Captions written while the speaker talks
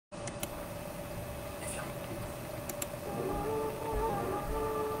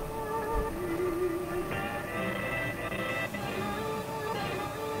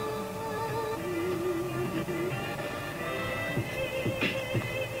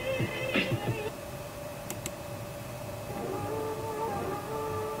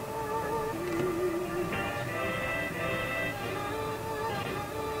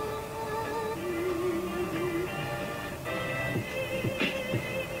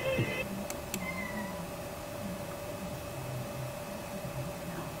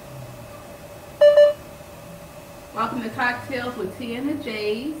welcome to Cocktails with T and the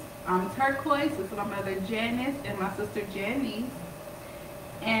J's. I'm Turquoise with my mother Janice and my sister Janice.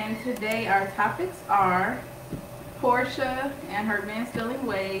 And today our topics are Porsha and her man-stealing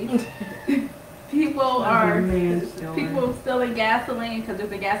ways. People stealing gasoline because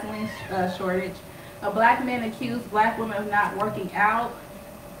there's a gasoline shortage. A black man accused black women of not working out.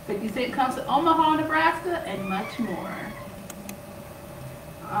 50 Cent comes to Omaha, Nebraska, and much more.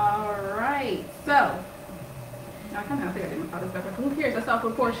 Alright, so I kind of think I didn't call this back, but who cares? Let's start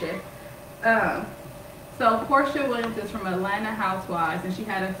with Porsha. So Porsha Williams is from Atlanta Housewives, and she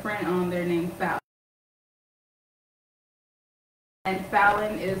had a friend on there named Fallon. And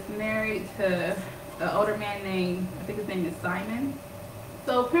Fallon is married to an older man named, I think his name is Simon.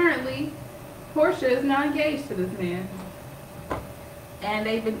 So apparently, Porsha is now engaged to this man. And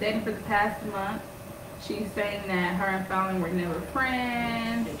they've been dating for the past month. She's saying that her and Fallon were never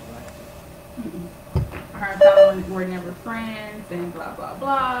friends. Her and Fallon were never friends and blah, blah,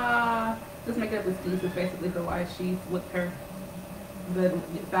 blah. Just making up excuses basically for why she's with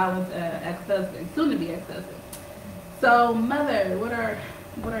Fallon's ex-husband, soon to be ex-husband. So, Mother, what are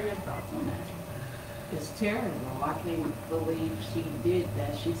your thoughts on that? It's terrible. I can't believe she did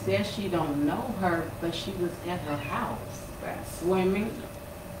that. She says she don't know her, but she was at her house swimming.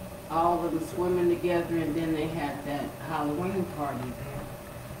 All of them swimming together, and then they had that Halloween party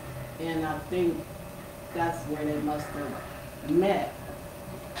there. And I think that's where they must have met.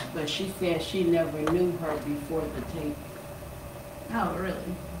 But she said she never knew her before the tape. Oh,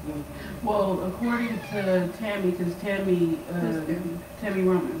 really? Mm-hmm. Well, according to Tammy, because Tammy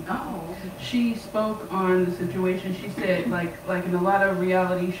Roman, she spoke on the situation. She said, like in a lot of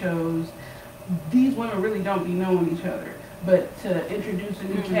reality shows, these women really don't be knowing each other. But to introduce a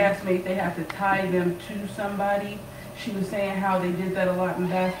new castmate, they have to tie them to somebody. She was saying how they did that a lot in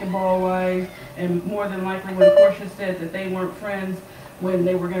basketball-wise, and more than likely when Porsha said that they weren't friends, when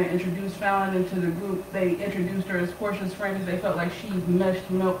they were going to introduce Fallon into the group, they introduced her as Porsha's friend because they felt like she meshed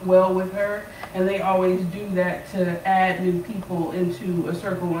well with her, and they always do that to add new people into a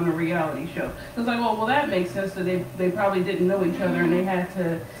circle on a reality show. It's like, well, that makes sense, so they probably didn't know each other and they had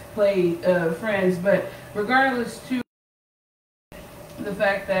to play friends, but regardless to the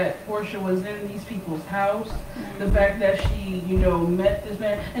fact that Porsha was in these people's house, the fact that she, met this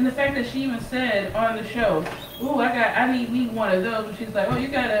man, and the fact that she even said on the show, "Ooh, I need me one of those." And she's like, "Oh, you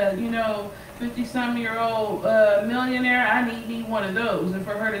got a, 50-some-year-old millionaire. I need me one of those." And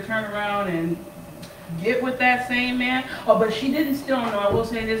for her to turn around and get with that same man. Oh, but she didn't still know. I will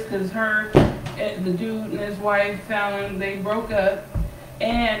say this because the dude and his wife Fallon, they broke up,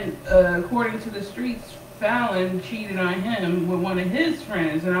 and according to the streets, Fallon cheated on him with one of his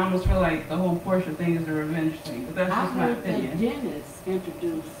friends, and I almost feel like the whole Porsha thing is a revenge thing. But that's just my opinion. Dennis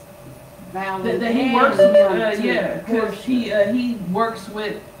introduced Fallon. That he works with, because he works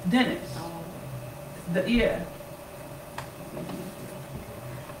with Dennis. Yeah,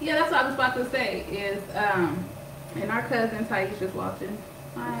 that's what I was about to say. Is and our cousin Thais just walked in.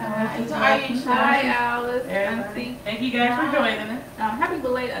 Hi, Alice. Auntie. Thank you guys for joining us. Happy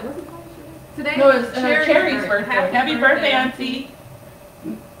belated. What's it called? Today? No, it's Cherry's birthday. Happy birthday, Auntie.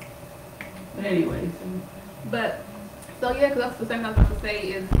 But anyways. So yeah, because that's the thing I was about to say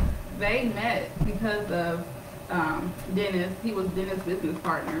is they met because of Dennis. He was Dennis' business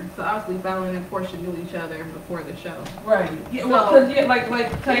partner. So obviously Fallon and Porsha knew each other before the show. Right. Yeah, well, because like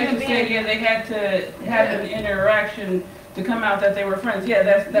Taisha said, they had to have an interaction to come out that they were friends. Yeah,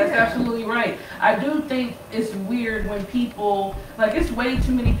 that's absolutely right. I do think it's weird when people, it's way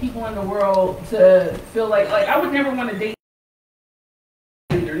too many people in the world to feel like I would never want to date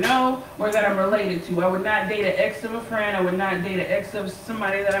either know or that I'm related to. I would not date an ex of a friend. I would not date an ex of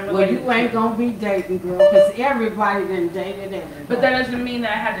somebody that I'm related to. Well, you ain't gonna be dating, girl, because everybody done dated everybody. But that doesn't mean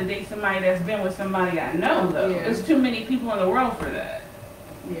that I have to date somebody that's been with somebody I know, though. Yeah. There's too many people in the world for that.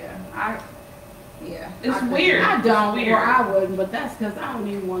 It's weird. I don't, or I wouldn't, but that's because I don't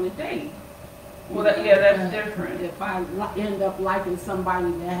even want to date. Well, that's different. If I end up liking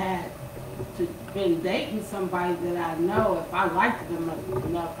somebody that had been dating somebody that I know, if I liked them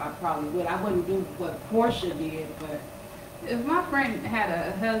enough, I probably would. I wouldn't do what Porsha did, but if my friend had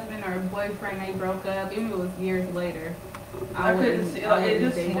a husband or a boyfriend, they broke up, even if it was years later, I couldn't see.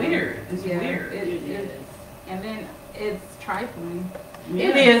 It's just weird. It's weird. It is. And then it's trifling.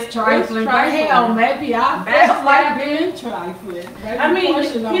 It is trifling, but hell, maybe I felt like being trifling. I mean,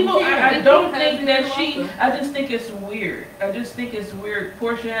 people, I don't think that I just think it's weird. I just think it's weird.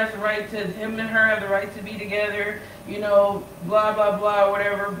 Porsha has the right to, him and her have the right to be together, blah, blah, blah,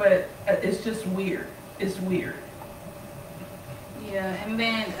 whatever, but it's just weird. It's weird. Yeah, and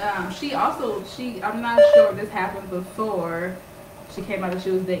then I'm not sure if this happened before she came out that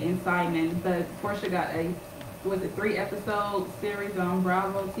she was dating Simon, but Porsha got a 3-episode series on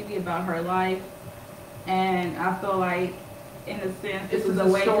Bravo TV about her life, and I feel like, in a sense, this is a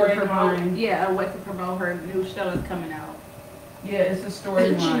way to promote. Yeah, a way to promote her new show that's coming out. Yeah, it's a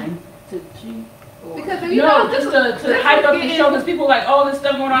storyline. Because just to hype up the show, because people are like, oh, this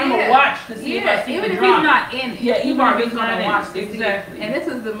stuff going on, I'm gonna watch to see if I see even the if drama. he's not in it, Yeah, even if he's gonna not watch in it. Exactly. And this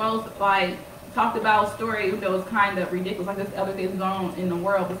is the most like talked about story, even though it's kind of ridiculous. Like there's other things going on in the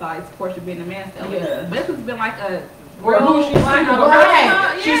world besides Porsha being a man stealer. Yeah. But this has been like a Who she's sleeping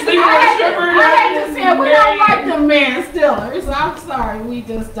with? She's sleeping with a stripper. I hate to say it, we don't like the man stealers. I'm sorry, we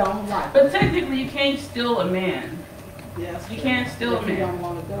just don't like. But technically, you can't steal a man. Yes, you can't steal a man. You don't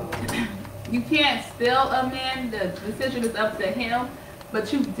want to go. You can't steal a man. The decision is up to him.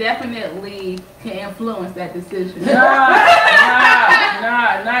 But you definitely can influence that decision. Not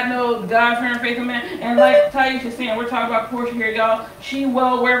no God-fearing faithful man. And like Taisha saying, we're talking about Porsha here, y'all. She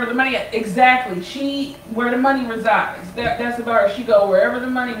wherever the money at. Exactly. Where the money resides. That's about her. She go wherever the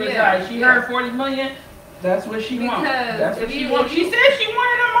money resides. She heard 40 million. That's what she wants. That's what she wants. She said she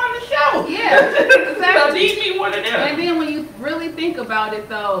wanted them on the show. Yeah, exactly. So these be one of them. And then when you really think about it,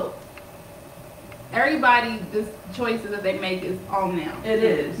 though, everybody, the choices that they make is on them. It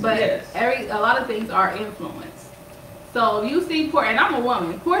is. But yes. a lot of things are influenced. So if you see Porsha, and I'm a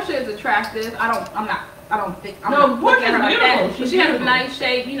woman, Porsha is attractive. I don't think I'm no, not looking at her like that. She has a nice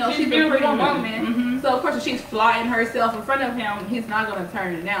shape, she's a pretty woman. Mm-hmm. So of course if she's flying herself in front of him, he's not gonna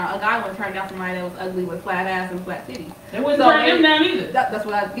turn it down. A guy wouldn't turn down somebody that was ugly with flat ass and flat titties. They wouldn't turn him down either. That's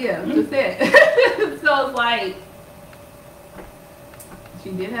what I just said. So it's like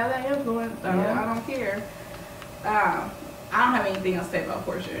she did have that influence. So I don't care. I don't have anything else to say about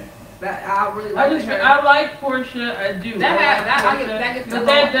Porsha. I really like her. I like Porsha. I do. That gets but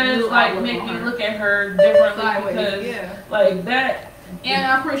that does like make me look at her differently because like that.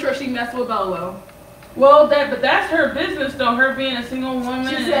 And I'm pretty sure she messed with Bobo. Well, but that's her business though. Her being a single woman.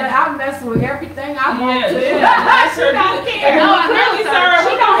 She said, "I mess with everything I want to." That's her. She don't care. She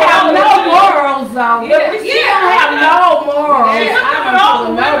don't have no morals though. She don't have no morals. She hooked up with all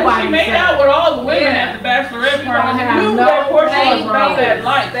the women. She made out with all the women at the bachelorette party. She knew that Porsha was about that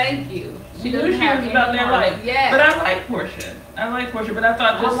life. Thank you. She knew she was about that life. Yeah. But I like Porsha. But I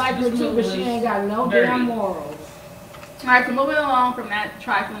thought this. I like her too, but she ain't got no damn morals. Alright, so moving along from that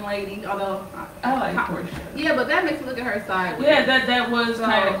trifling lady, although I like Porsha. Yeah, but that makes me look at her sideways. Yeah, that was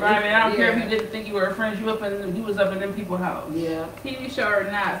kind of grimy. I don't care if you didn't think you were friends. You was up in them people's house. Yeah. TV show or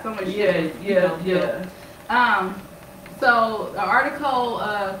not, so much shit. Yeah. So the article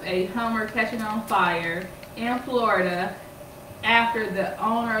of a Hummer catching on fire in Florida after the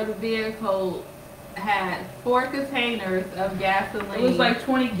owner of the vehicle had 4 containers of gasoline. It was like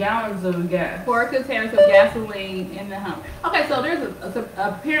 20 gallons of gas. 4 containers of gasoline in the Hummer. Okay, so there's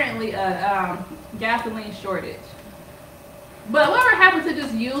apparently a gasoline shortage. But whatever happened to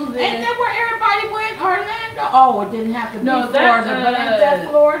just use it? Ain't that where everybody went? Orlando? Oh, it didn't have to be Florida, but ain't that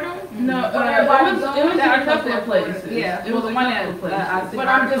Florida? No, it was in a couple of places. Yeah, it was the a one couple of places. But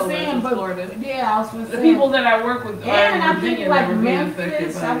I'm just saying, Florida. Yeah, I was going to say. The people that I work with are in Virginia like that were being Memphis,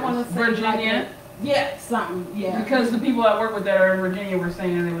 affected by I want to say Virginia. Yeah, something, yeah. Because the people I work with that are in Virginia were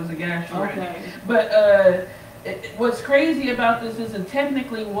saying there was a gas shortage. Okay. But what's crazy about this is it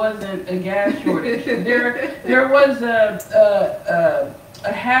technically wasn't a gas shortage. there was a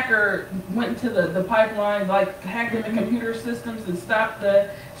hacker went into the pipeline, like hacked into computer systems and stopped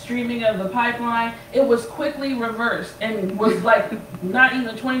the streaming of the pipeline. It was quickly reversed and was like not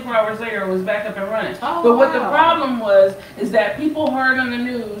even 24 hours later it was back up and running. Oh, but what the problem was is that people heard on the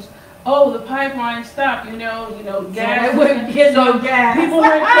news, oh, the pipeline stopped, gas. So they wouldn't get no gas. People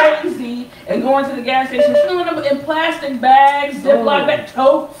went crazy and going to the gas station, filling them in plastic bags, Ziploc bags,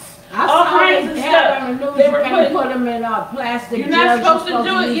 totes, all kinds of stuff. They were put them in plastic. You're not supposed to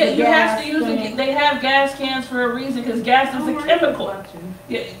do it. Yeah, you have to use it. They have gas cans for a reason because gas is a chemical.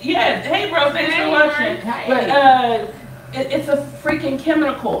 Yeah. Hey, bro, thanks for watching. But it's a freaking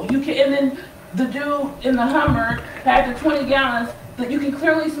chemical. And then the dude in the Hummer had the 20 gallons. That you can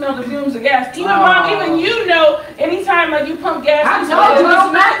clearly smell the fumes of gas. Even mom, even anytime like you pump gas. I told you,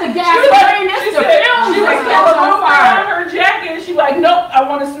 don't let the gas burn. It's the fumes. She was still on her jacket. And she like, nope, I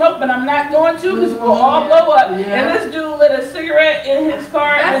want to smoke, but I'm not going to because we'll all blow up. And this dude lit a cigarette in his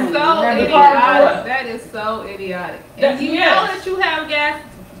car. That's so idiotic. That is so idiotic. And you know that you have gas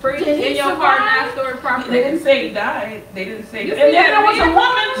in your car not stored properly. They didn't say he died. They didn't say. And then there was a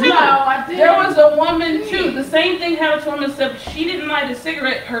woman too. No, I didn't. There was a woman too. The same thing happened to him except she didn't light a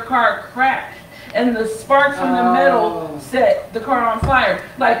cigarette. Her car crashed. and the sparks from the metal set the car on fire.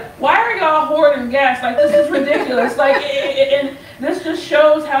 Like, why are y'all hoarding gas? Like, this is ridiculous. Like, and this just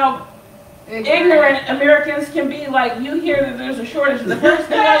shows how ignorant Americans can be. Like, you hear that there's a shortage, and the first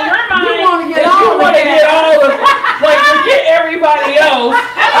thing on your mind you want to get all of it. Like, forget everybody else.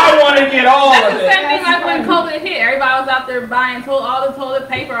 I want to get all of it. That's the same thing like when COVID hit. Everybody was out there buying all the toilet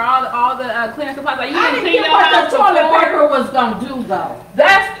paper, all the cleaning supplies. Like, you didn't clean your house. The toilet paper was gonna do though.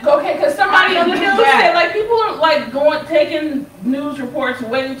 That's okay, because somebody on the news said, like, people are like taking news reports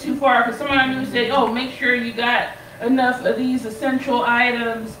way too far. Because somebody on the news said, oh, make sure you got enough of these essential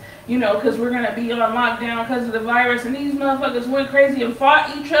items. You know, because we're going to be on lockdown because of the virus. And these motherfuckers went crazy and fought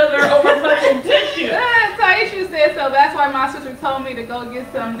each other over fucking tissue. Taisha said so. That's why my sister told me to go get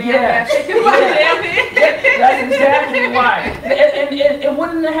some damn gas. That's exactly why. And it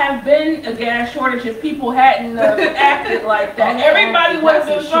wouldn't have been a gas shortage if people hadn't acted like that. Everybody would have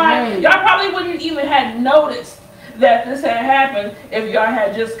been fine. Y'all probably wouldn't even have noticed that this had happened if y'all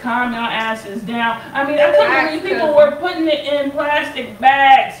had just calmed your asses down. I mean, I couldn't believe people were putting it in plastic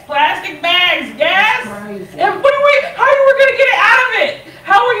bags, gas. And how you were gonna get it out of it?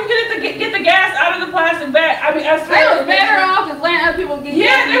 How were you gonna get the gas out of the plastic bag? I mean, I swear it was better off just letting other people get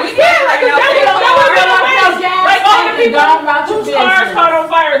gas. Like all the people whose cars caught on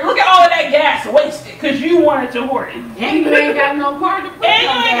fire. Look at all of that gas wasted because you wanted to hoard it. And you ain't got no car to put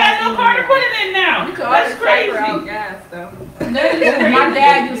it in. Now. That's crazy. Gas, though. My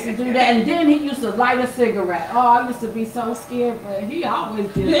dad used to do that, and then he used to light a cigarette. Oh, I used to be so scared, but he always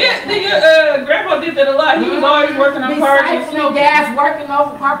did that. Grandpa did that a lot. He was always working on cars and smoking gas, working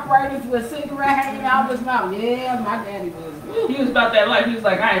over carburetors with a cigarette hanging out of his mouth. Yeah, my daddy was. He was about that life. He was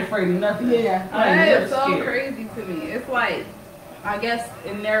like, I ain't afraid of nothing. Yeah. That is so crazy to me. It's like, I guess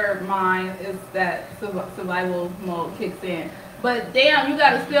in their mind, is that survival mode kicks in. But damn, you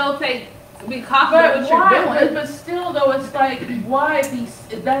gotta still be confident what you're doing. But still, though, it's like, why be?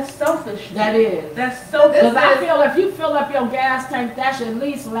 That's selfish. That is. That's selfish. Because I feel if you fill up your gas tank, that should at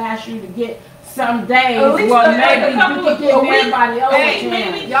least last you to get some days. Well, maybe you can give everybody else a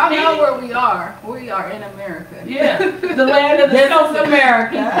chance. Y'all know where we are. We are in America. Yeah, the land of the South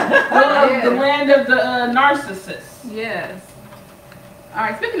America. The land of the narcissists. Yes. All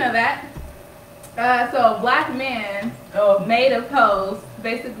right. Speaking of that, so black men made a post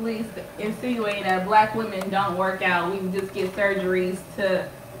basically insinuating that black women don't work out. We just get surgeries to,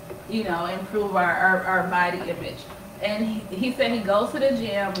 improve our body image. And he said he goes to the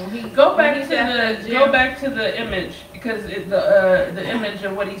gym. Go back to the image because the image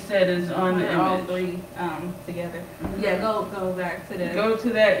of what he said is on the image. All three together. Mm-hmm. Yeah, go back to that. Go to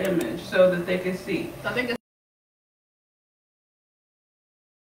that image so that they can see. So I think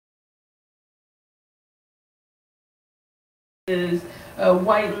is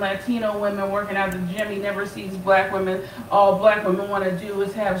white and Latino women working out at the gym. He never sees black women. All black women want to do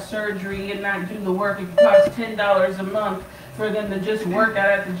is have surgery and not do the work. It costs $10 a month for them to just work out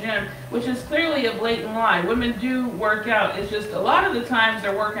at the gym, which is clearly a blatant lie. Women do work out. It's just a lot of the times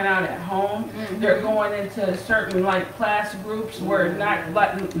they're working out at home. Mm-hmm. They're going into certain class groups where not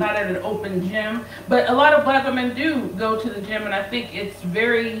at an open gym. But a lot of black women do go to the gym, and I think it's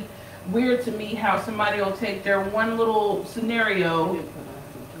very weird to me how somebody will take their one little scenario,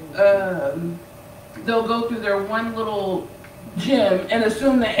 they'll go through their one little gym and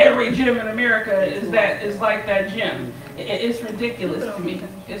assume that every gym in America is like that gym. It's ridiculous to me.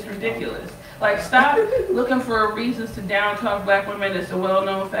 It's ridiculous. Like, stop looking for reasons to down talk black women. It's a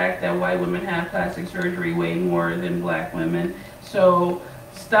well-known fact that white women have plastic surgery way more than black women. So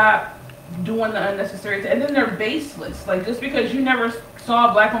stop doing the unnecessary, and then they're baseless. Like, just because you never saw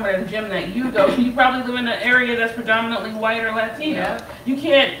a black woman at a gym that you go to, you probably live in an area that's predominantly white or Latino. Yeah. You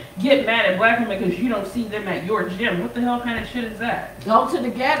can't get mad at black women because you don't see them at your gym. What the hell kind of shit is that? Go to the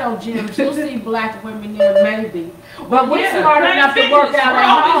ghetto gyms. You'll see black women there, maybe. But we're smart enough to work out at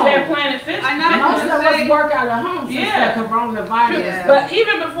home. Planet Fitness. Most of us work out at home since the coronavirus. Yeah. But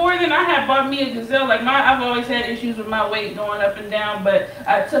even before then, I had bought me a Gazelle. Like, I've always had issues with my weight going up and down, but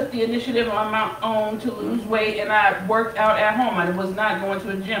I took the initiative on my own to lose weight, and I worked out at home. I was not going to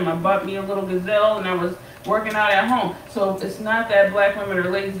a gym. I bought me a little Gazelle, and I was working out at home. So it's not that black women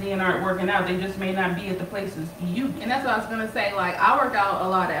are lazy and aren't working out. They just may not be at the places you do. And that's what I was gonna say. Like, I work out a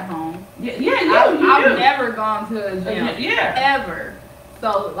lot at home. I've never gone to a gym. Ever.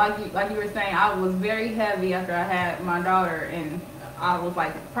 So like you were saying, I was very heavy after I had my daughter, and I was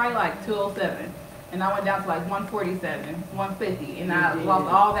probably 207. And I went down to 147, 150, and I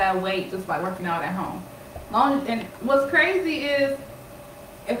lost all that weight just by working out at home. And what's crazy is,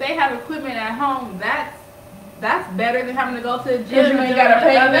 if they have equipment at home, that's that's better than having to go to the gym. Because you ain't gotta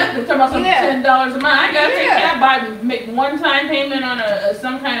pay that. You're talking about some $10 a month. I gotta take that, make one-time payment on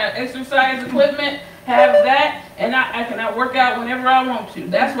some kind of exercise equipment, have that, and I can work out whenever I want to.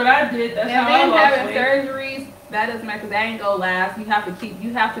 That's what I did. That's how I lost having weight. surgeries, that doesn't matter because that ain't gonna last. You have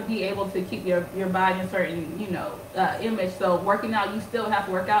to be able to keep your body in certain, image. So working out, you still have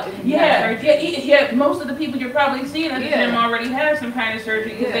to work out. Yeah. Most of the people you're probably seeing at the gym already have some kind of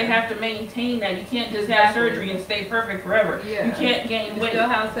surgery because they have to maintain that. You can't just have surgery and stay perfect forever. Yeah. You can't gain weight. You still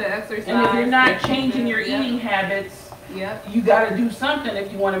have to exercise. And if you're not changing your eating habits, you got to do something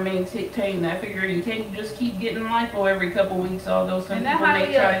if you want to maintain that figure. You can't just keep getting lipo every couple weeks, although some people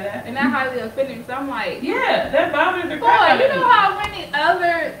may try that. And that highly offending. So I'm like, that bothers the crap out of me. You know how many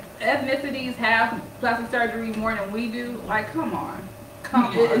other ethnicities have plastic surgery more than we do? Like, come on.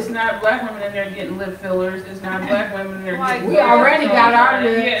 It's not black women in there getting lip fillers. It's not black women in there getting we already got our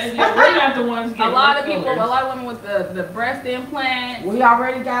lips. Yeah, we're not the ones getting a lot of women with the breast implants. We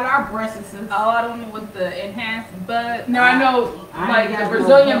already got our breasts. A lot of women with the enhanced butt. No, I know, like the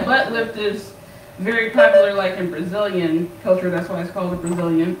Brazilian butt lift is very popular, like in Brazilian culture. That's why it's called a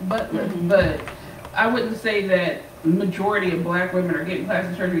Brazilian butt lift. But I wouldn't say that majority of black women are getting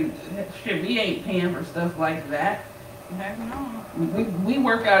plastic surgery. Shit, we ain't paying for stuff like that. Heck no. We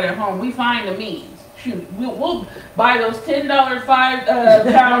work out at home. We find the means. Shoot, we'll buy those $10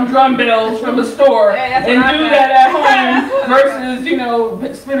 5-pound dumbbells from the store and do that at home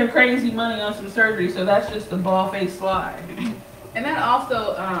versus spending crazy money on some surgery. So that's just a ball-faced slide. And that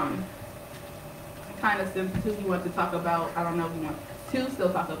also kind of since we want to talk about. I don't know if we want to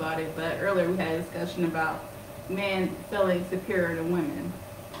still talk about it, but earlier we had a discussion about men feeling superior to women,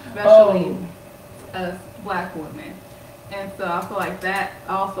 especially us black women. And so I feel like that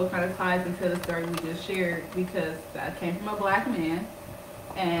also kind of ties into the story we just shared because that came from a black man.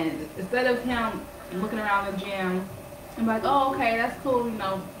 And instead of him looking around the gym and like, oh, okay, that's cool,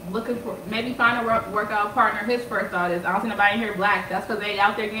 looking for, maybe find a workout partner, his first thought is, I don't see nobody here black. That's because they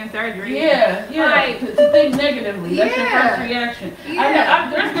out there getting surgery. Like, to think negatively. That's your first reaction. I know,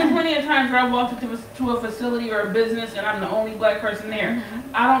 there's been plenty of times where I walked into a facility or a business and I'm the only black person there.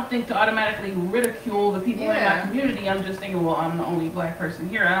 I don't think to automatically ridicule the people in my community. I'm just thinking, well, I'm the only black person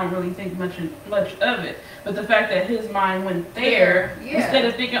here. I don't really think much of it. But the fact that his mind went there, instead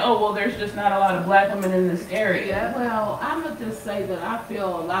of thinking, oh, well, there's just not a lot of black women in this area. Well, I'm going to just say that I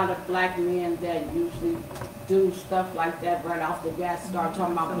feel a lot of black men that usually do stuff like that right off the bat, start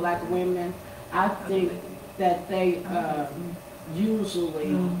talking about black women. I think that they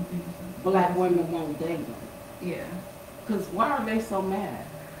usually, black women won't date them. Yeah. Because why are they so mad?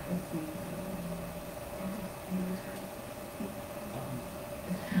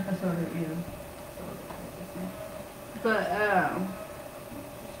 But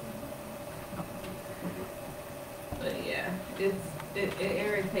yeah, it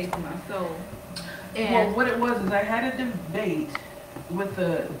irritates my soul. And well, what it was is I had a debate with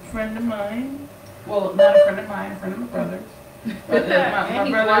a friend of mine. Well, not a friend of mine, a friend of my brother's. But my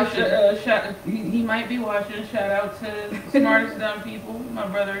brother, he might be watching. Shout out to Smartest Dumb People, my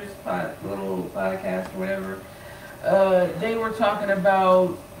brother's little podcast or whatever. They were talking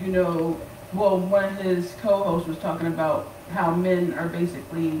about, one of his co-hosts was talking about how men are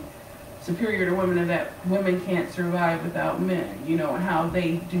basically superior to women and that women can't survive without men, and how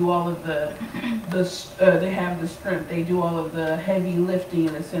they do all of they have the strength, they do all of the heavy lifting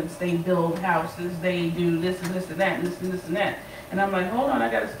in a sense, they build houses, they do this and this and that and this and this and that. And I'm like, hold on, I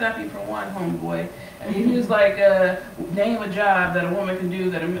gotta stop you for one, homeboy. And he was like, name a job that a woman can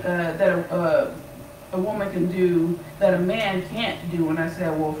do that a woman can do that a man can't do. And I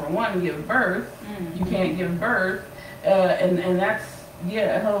said, well, for one, give birth. You can't give birth, and that's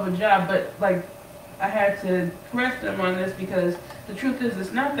a hell of a job. But like, I had to correct them on this because the truth is,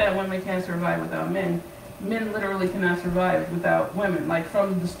 it's not that women can't survive without men. Men literally cannot survive without women. Like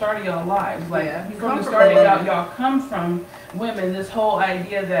from the start of y'all lives, from the start of y'all come from women. This whole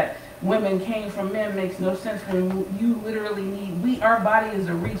idea that women came from men makes no sense when you literally need. Our body is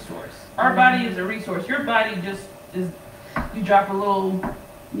a resource. Our body is a resource. Your body just is. You drop a little,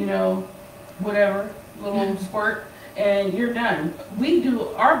 whatever, little squirt, and you're done.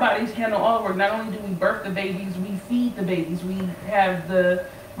 Our bodies handle all the work. Not only do we birth the babies, we feed the babies. We have the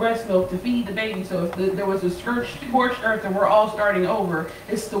breast milk to feed the baby. So if there was a scorched earth and we're all starting over,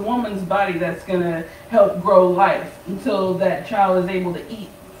 it's the woman's body that's going to help grow life until that child is able to eat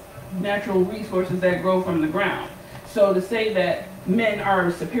natural resources that grow from the ground. So to say that men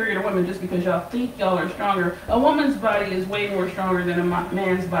are superior to women just because y'all think y'all are stronger, a woman's body is way more stronger than a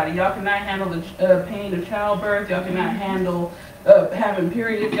man's body. Y'all cannot handle the pain of childbirth. Y'all cannot handle having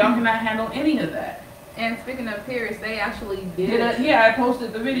periods. Y'all cannot handle any of that. And speaking of periods, they actually did. Yeah, I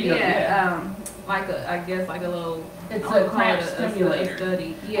posted the video. Yeah, like I guess like a little. It's a cramp stimulator. A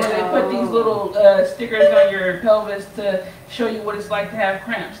study. Yeah. Where they put these little stickers on your pelvis to show you what it's like to have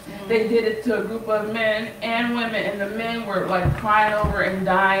cramps. Mm-hmm. They did it to a group of men and women, and the men were like crying over and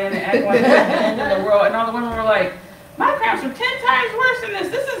dying and acting like it was the end of the world, and all the women were like, "My cramps are 10 times worse than this.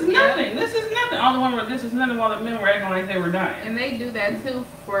 This is nothing. This is nothing." All the women were, "This is nothing," while the men were acting like they were dying. And they do that too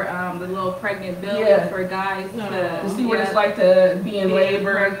for the little pregnant belly for guys to see what it's like to be in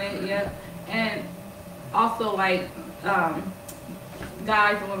labor. Pregnant, and also like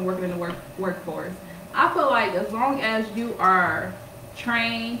guys and women working in the workforce. I feel like as long as you are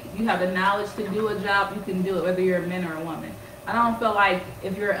trained, you have the knowledge to do a job, you can do it, whether you're a man or a woman. I don't feel like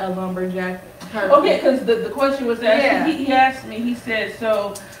if you're a lumberjack person. Okay, because the question was asked, he asked me, he said,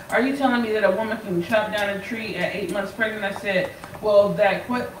 "So are you telling me that a woman can chop down a tree at 8 months pregnant?" I said, well, that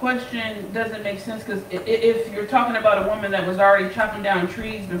question doesn't make sense, because if you're talking about a woman that was already chopping down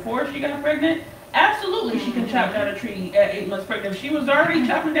trees before she got pregnant, absolutely she can chop down a tree at 8 months pregnant. If she was already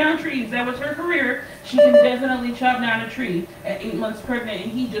chopping down trees, that was her career, she can definitely chop down a tree at 8 months pregnant.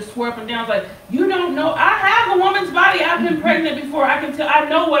 And he just swore up and down, like, "You don't know, I have a woman's body, I've been pregnant before, I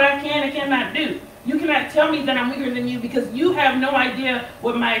know what I can and cannot do. You cannot tell me that I'm weaker than you, because you have no idea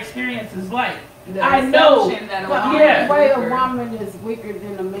what my experience is like." I know. The way a woman is weaker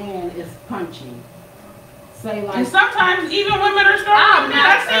than a man is punching. Say like, and sometimes even women are stronger than men.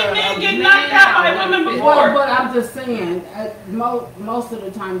 I've seen men get knocked out by women before. Well, but I'm just saying, most of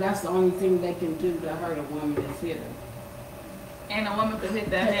the time, that's the only thing they can do to hurt a woman is hit her. And a woman could hit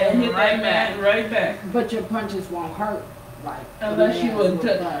that man right back. But your punches won't hurt, like. Unless you would.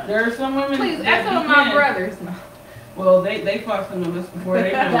 There are some women. Please, that's one of my brothers. Well, they fought some of us before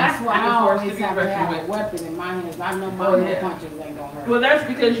they know. That's why I always have to have a weapon in my hands. I know my punches ain't gonna hurt. Well, that's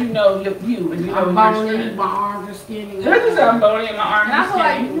because you know you and you know I'm bony, my arms are skinny. That's just I'm bony and my arms are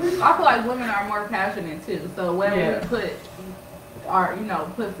skinny. I feel like women are more passionate too. So when we put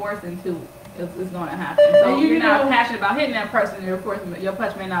force into, it's going to happen. So if you're not passionate about hitting that person, your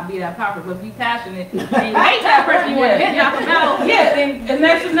punch may not be that powerful. But if you're passionate and you hate that person, you want to hit them out. And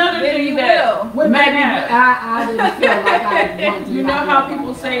that's another thing that women have. I didn't feel like I wanted to. You know how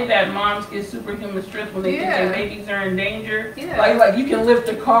people say that moms get superhuman strength when they think their babies are in danger? Yeah. Like you can lift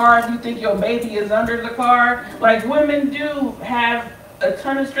a car if you think your baby is under the car. Like women do have a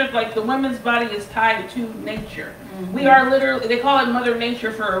ton of strength. Like the women's body is tied to nature. Mm-hmm. We are literally, they call it Mother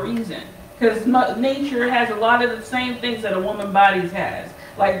Nature for a reason. Because nature has a lot of the same things that a woman's body has.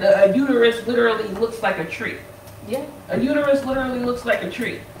 Like a uterus literally looks like a tree. Yeah. A uterus literally looks like a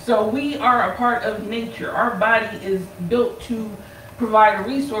tree. So we are a part of nature. Our body is built to provide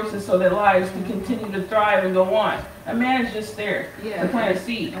resources so that lives can continue to thrive and go on. A man is just there to plant a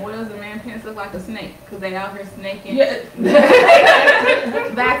seed. And what does a man penis look like? A snake? Because they out here snaking. Yeah.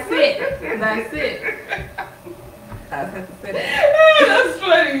 That's it. I have to say that. That's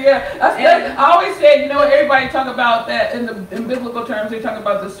funny, yeah. I always say, everybody talk about that in biblical terms. They talk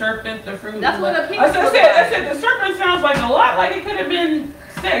about the serpent, the fruit. That's what a penis I said the serpent sounds like a lot like it could have been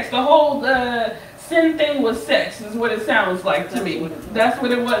sex. The whole sin thing was sex, is what it sounds like to me. That's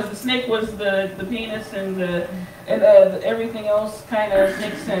what it was. The snake was the penis, and everything else kind of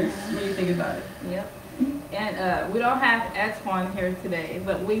makes sense when you think about it. Yep. And we don't have X1 here today,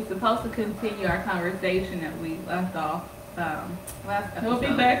 but we're supposed to continue our conversation that we left off last episode.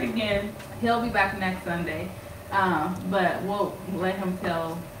 He'll be back again. He'll be back next Sunday, but we'll let him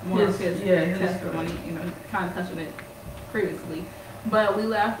tell more of his testimony. Kind of touched on it previously, but we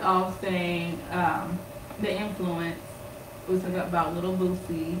left off saying the influence. We was talking about Little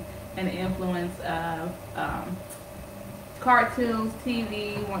Boosie and the influence of cartoons,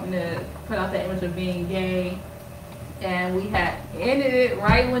 TV, wanting to put out that image of being gay, and we had ended it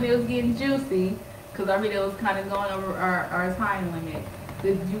right when it was getting juicy, because our video was kind of going over our time limit.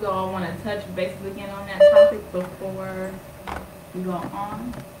 Did you all want to touch base again on that topic before we go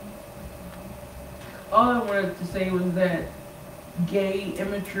on? All I wanted to say was that gay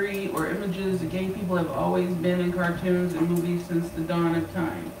imagery or images of gay people have always been in cartoons and movies since the dawn of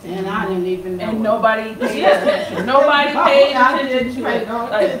time. And I didn't even know. And nobody paid attention. Nobody paid attention to it.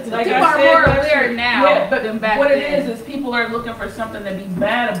 Like people are more aware now than back then. What it is people are looking for something to be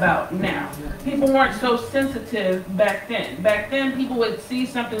bad about now. People weren't so sensitive back then. Back then, people would see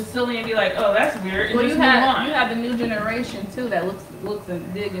something silly and be like, "Oh, that's weird." Well, you have the new generation too that looks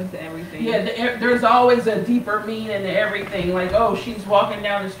and dig into everything. Yeah, there's always a deeper meaning to everything. Like, oh, she's walking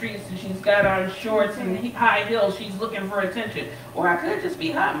down the streets and she's got on shorts and high heels. She's looking for attention. Or I could just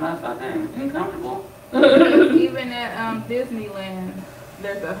be hot, motherfucker, uncomfortable. Even at Disneyland,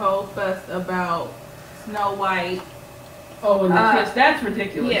 there's a whole fuss about Snow White. Oh, and the kiss, that's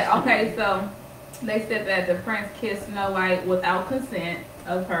ridiculous. Yeah, okay, so they said that the prince kissed Snow White without consent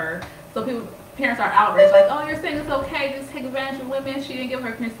of her. So parents are outraged, like, oh, you're saying it's okay to take advantage of women. She didn't give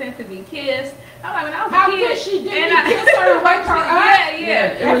her consent to be kissed. I'm like, when I was a kid, she didn't kiss her and wake her up?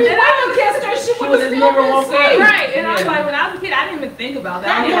 Yeah. If you never kissed her, she would have never woke up. Right, and I was like, when I was a kid, I didn't even think about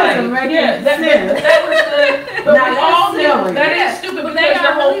that. That was stupid but because they the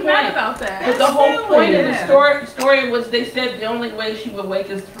are whole really mad point. about that. But the whole point of the story was they said the only way she would wake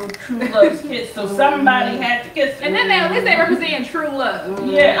is through true love's kiss. So somebody had to kiss her. And then at least they represent true love.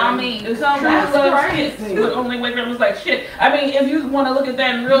 Yeah, I mean, it's true love's kiss. The only way it was like shit. I mean, if you want to look at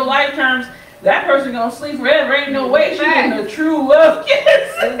that in real life terms, that person gonna sleep forever. Ain't no way she's getting a true love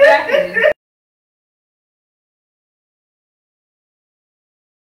kiss. Exactly.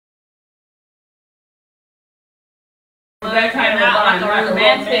 That kind of like bond, a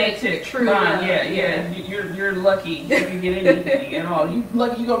romantic true bond. Yeah. You're lucky if you get anything at all. You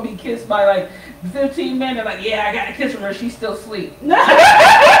lucky you gonna be kissed by like 15 men. They're like, yeah, I got a kiss from her. She's still asleep. That's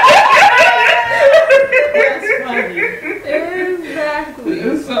funny.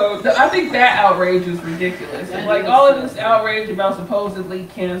 Exactly. So I think that outrage is ridiculous. And like all of this outrage about supposedly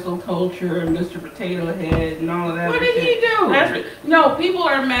cancel culture and Mr. Potato Head and all of that. What did he do? No, people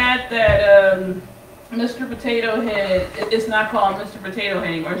are mad that Mr. Potato Head, it's not called Mr. Potato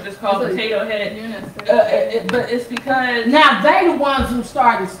Head anymore. It's just called Potato Head. But it's because now they the ones who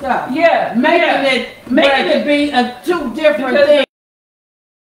started stuff. Yeah, making it be two different things.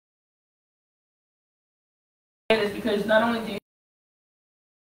 It's because not only do you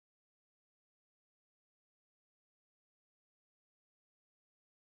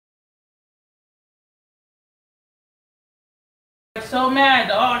so mad,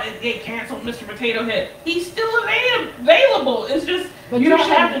 they canceled Mr. Potato Head. He's still available. It's just you don't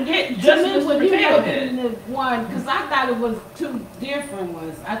have to get just Mr. Potato Head. One, because I thought it was two different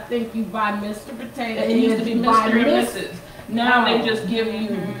ones. I think you buy Mr. Potato Head. It used to be Mr. and Mrs. Now they just give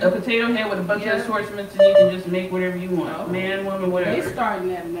you a potato head with a bunch of assortments, and you can just make whatever you want, man, woman, whatever. They starting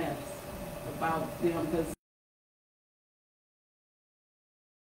that mess about them because.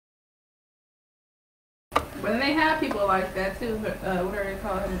 But then they have people like that too. What are they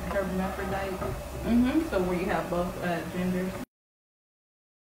called? Hermaphrodites. So where you have both genders.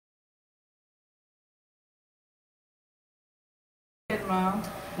 Mom.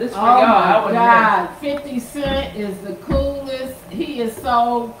 This for y'all. Oh my God, 50 Cent is the coolest. He is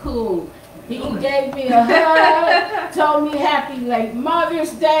so cool. He gave me a hug, told me happy late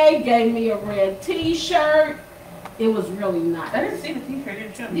Mother's Day, gave me a red T-shirt. It was really nice. I didn't see the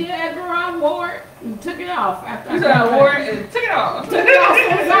T-shirt. Didn't you? Yeah, girl, I wore it and took it off. After you said I wore it and took it off. Took it off as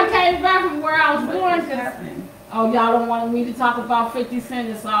soon as I came back from where I was going. Oh, y'all don't want me to talk about 50 Cent.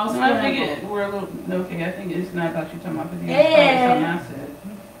 It's all no, I think we're a little okay. I think it's not about you talking about 50 Cent. And something I said.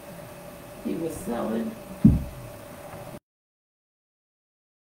 He was selling.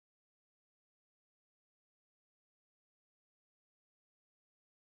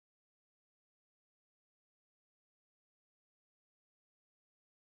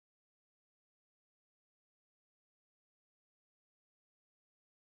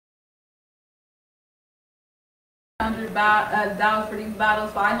 $100 for these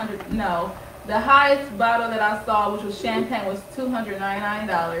bottles. 500. No, the highest bottle that I saw, which was champagne, was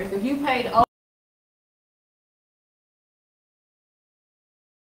 $299. If you paid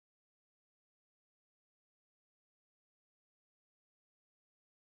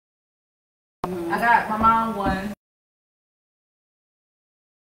I got my mom one.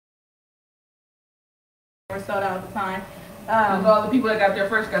 Were sold out at the time. All the people that got there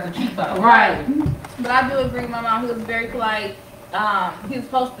first got the cheap bottle. Right. But I do agree with my mom. He was very polite. He was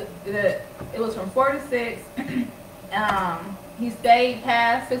supposed to. It was from 4 to 6. He stayed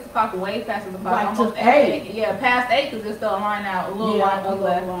past 6 o'clock, way past 6 o'clock. Like almost to 8. Yeah, past 8 because there's still a line out. A little line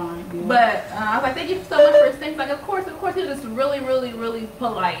left. Yeah. But I was like, thank you so much for his things. Like, of course, he was just really, really, really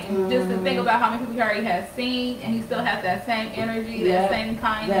polite. And just to think about how many people he already has seen, and he still has that same energy, that same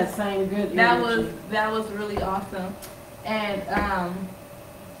kindness. That same good energy. That was really awesome. And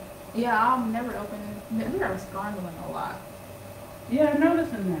yeah, I'll never open it. We are scandling a lot. Yeah, I'm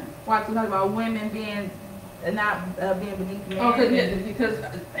noticing that. Why? To talk about women being not being beneath men. Oh, because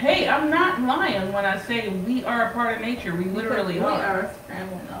hey, I'm not lying when I say we are a part of nature. We literally we are. We are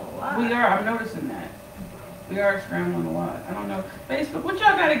scrambling a lot. We are. I'm noticing that. We are scrambling a lot. I don't know. Facebook, what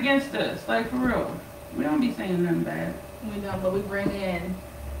y'all got against us? Like, for real. We don't be saying nothing bad. We don't, but we bring in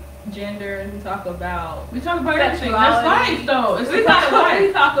gender and we talk about everything. That's life, though. We talk about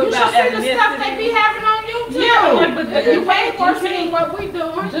you should see the stuff they be having on YouTube. Yeah, but you way worse than what we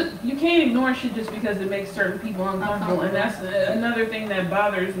doing. You can't ignore shit just because it makes certain people uncomfortable, and that's another thing that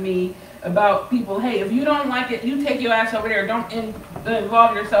bothers me about people. Hey, if you don't like it, you take your ass over there. Don't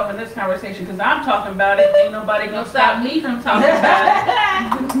involve yourself in this conversation because I'm talking about it. Ain't nobody gonna stop me from talking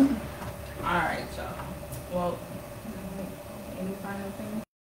about it. All right, so well, Any final things?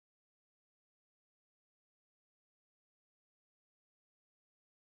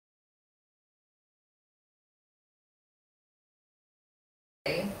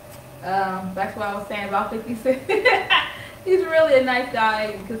 That's what I was saying about 50 Cent. He's really a nice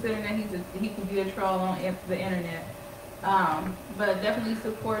guy, considering that he could be a troll on the internet. But definitely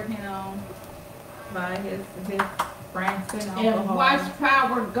support him by his friends and And watch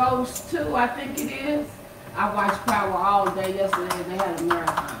Power Ghost too, I think it is. I watched Power all day yesterday. They had a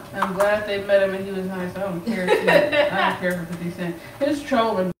marathon. I'm glad they met him and he was nice. I don't care. I don't care for 50 Cent. His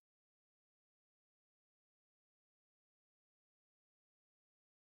trolling.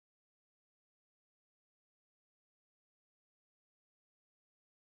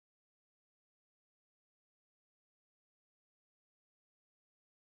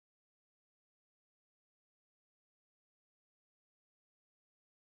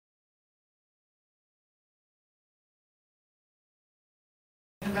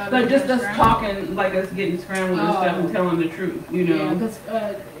 Like just us talking, like us getting scrambled and stuff and telling the truth, you know. Yeah, because,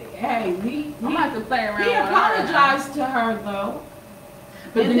 hey, I'm about to play around. he apologized to her though.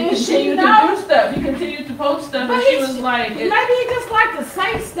 But And then he then she continued to knows- do stuff. He continued to post stuff, But and she was like, maybe he just liked to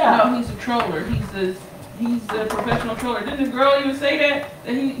say stuff. "No, he's a troller. He's a professional troller." Didn't the girl even say that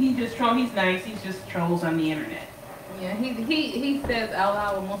he just troll? He's nice. He's just trolls on the internet. Yeah, he says out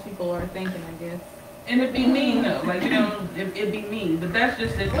loud what most people are thinking, I guess. And it'd be mean though, like, you know, it'd be mean. But that's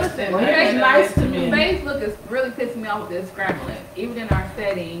just it. Listen, Well, he ain't nice to me. Facebook is really pissing me off with this scrambling. Even in our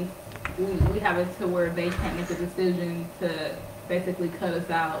settings, we have it to where they can't make a decision to basically cut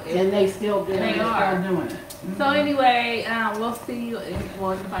us out. And they still do They it. are. Still doing it. Mhm. So anyway, we'll see you in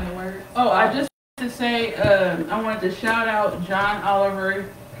well, you find the words. Oh, I just wanted to say, I wanted to shout out John Oliver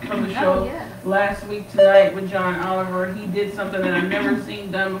from the show yes. last week tonight with John Oliver. He did something that I've never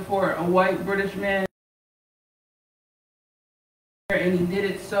seen done before. A white British man. And he did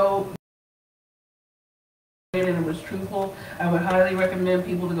it so and it was truthful. I would highly recommend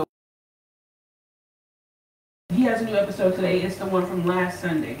people to go. He has a new episode today. It's the one from last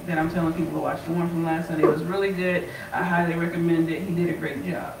Sunday that I'm telling people to watch. The one from last Sunday. It was really good. I highly recommend it. He did a great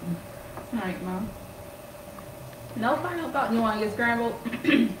job. All right, Mom. No final thought. You want to get scrambled?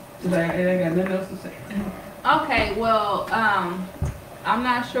 But I got nothing else to say. Okay, well, I'm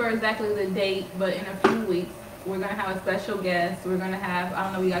not sure exactly the date, but in a few weeks, we're going to have a special guest. We're going to have, I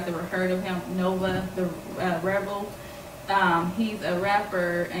don't know if you guys ever heard of him, Nova, the Rebel. He's a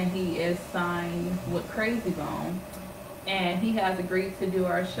rapper, and he is signed with Crazy Bone. And he has agreed to do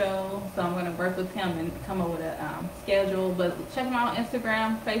our show, so I'm going to work with him and come up with a schedule. But check him out on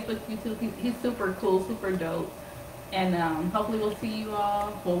Instagram, Facebook, YouTube. He's super cool, super dope. And hopefully we'll see you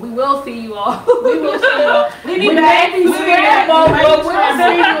all. Well, we will see you all. We will see you all. We be back. We'll be We'll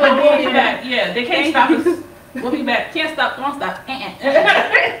back. Yeah, they can't stop us. We'll be back. Can't stop, won't stop.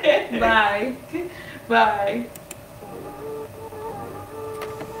 Bye. Bye.